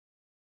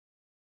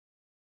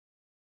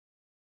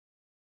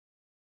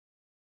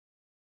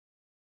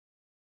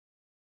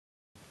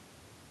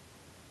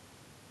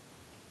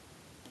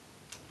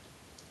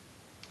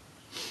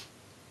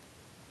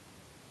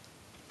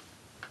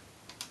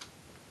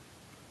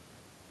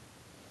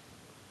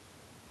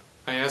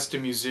I asked a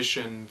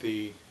musician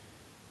the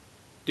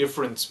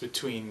difference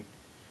between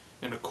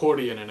an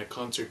accordion and a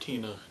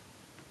concertina.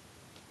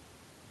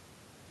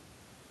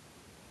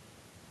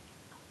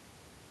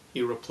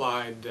 He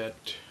replied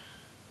that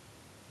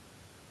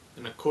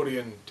an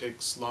accordion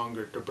takes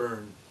longer to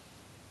burn.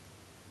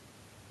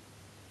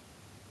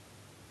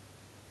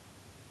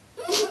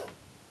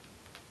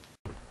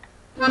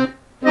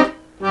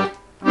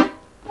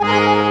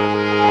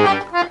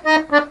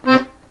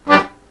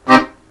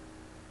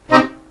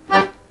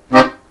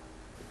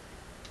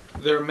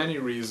 There are many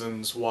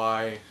reasons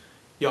why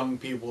young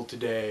people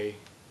today,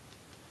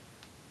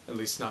 at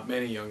least not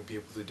many young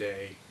people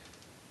today,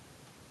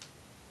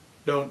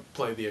 don't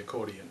play the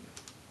accordion.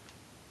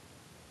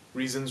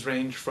 Reasons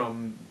range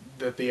from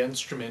that the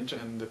instrument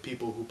and the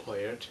people who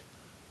play it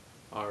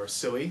are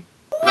silly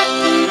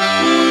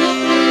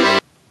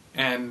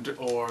and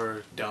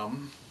or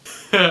dumb.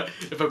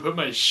 If I put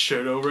my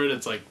shirt over it,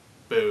 it's like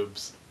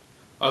boobs.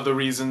 Other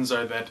reasons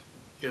are that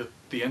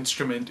the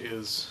instrument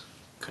is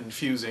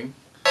confusing.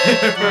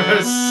 There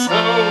are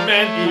so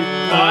many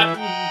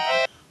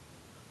buttons.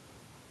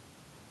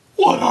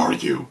 What are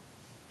you?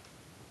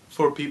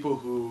 For people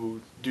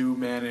who do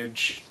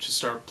manage to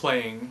start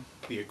playing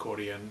the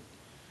accordion,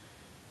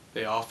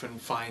 they often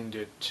find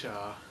it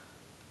a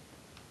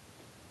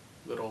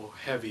little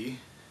heavy.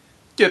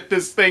 Get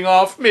this thing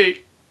off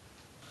me!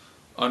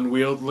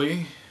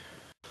 Unwieldy.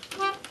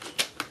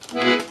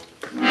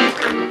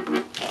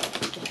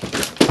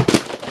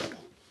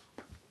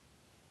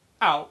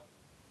 Ow.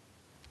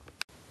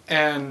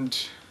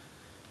 And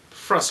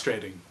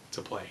frustrating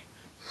to play.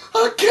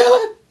 I'll kill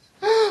it!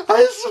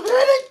 I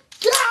swear to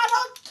God,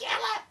 I'll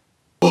kill it!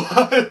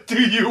 What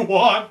do you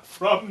want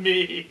from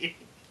me?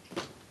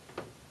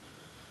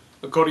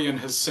 Accordion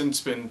has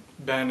since been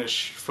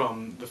banished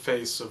from the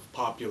face of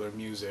popular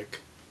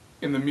music.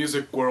 In the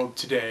music world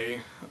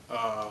today,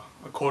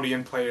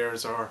 accordion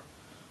players are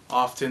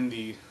often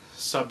the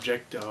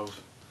subject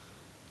of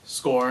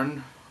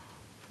scorn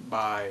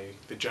by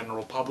the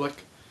general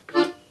public.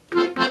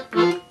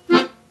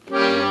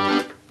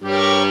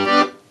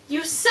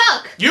 You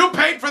suck! You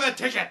paid for the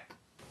ticket!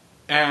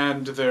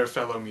 And their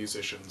fellow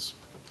musicians.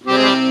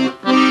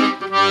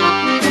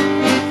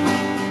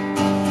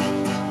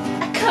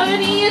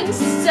 Accordion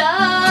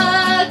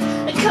suck!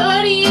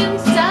 Accordion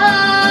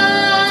suck!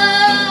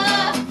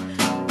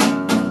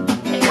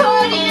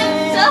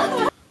 Accordion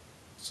suck!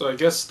 So I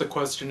guess the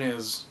question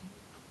is,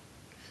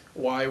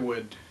 why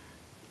would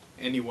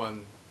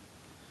anyone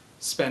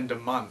spend a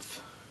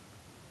month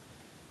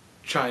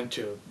trying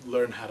to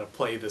learn how to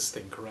play this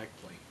thing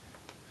correctly?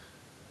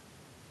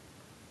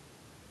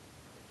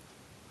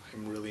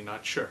 I'm really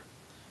not sure.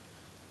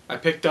 I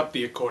picked up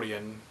the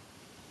accordion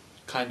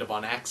kind of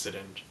on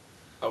accident.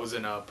 I was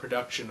in a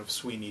production of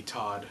Sweeney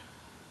Todd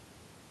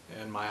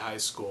in my high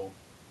school.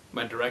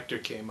 My director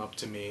came up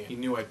to me. He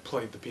knew I'd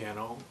played the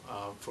piano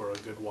for a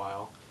good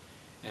while,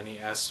 and he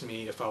asked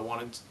me if I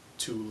wanted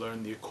to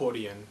learn the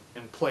accordion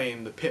and play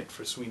in the pit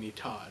for Sweeney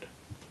Todd.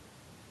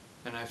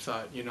 And I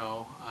thought, you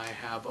know, I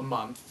have a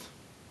month,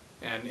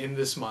 and in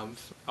this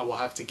month I will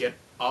have to get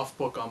off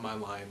book on my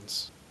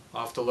lines.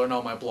 I'll have to learn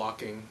all my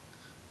blocking.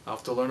 I'll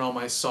have to learn all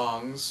my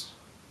songs.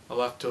 I'll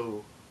have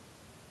to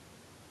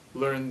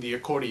learn the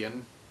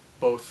accordion,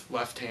 both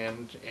left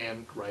hand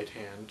and right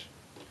hand,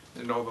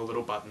 and all the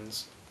little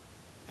buttons.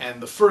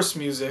 And the first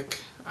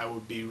music I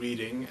would be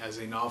reading as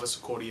a novice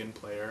accordion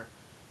player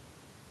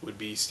would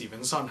be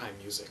Stephen Sondheim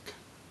music.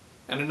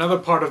 And another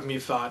part of me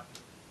thought,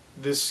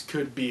 this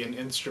could be an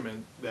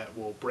instrument that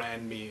will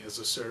brand me as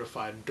a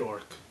certified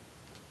dork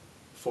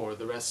for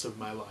the rest of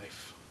my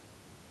life.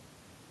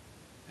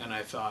 And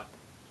I thought,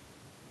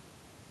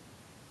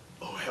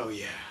 oh hell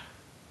yeah.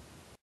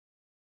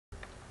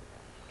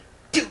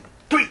 2,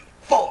 3,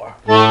 4.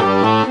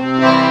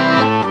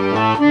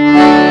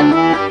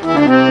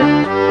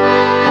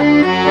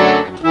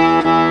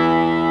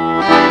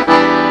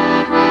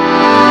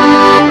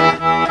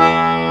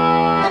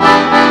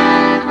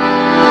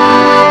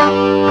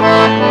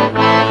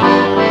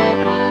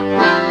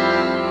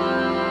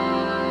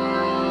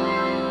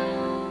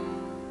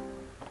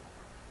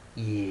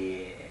 Yeah.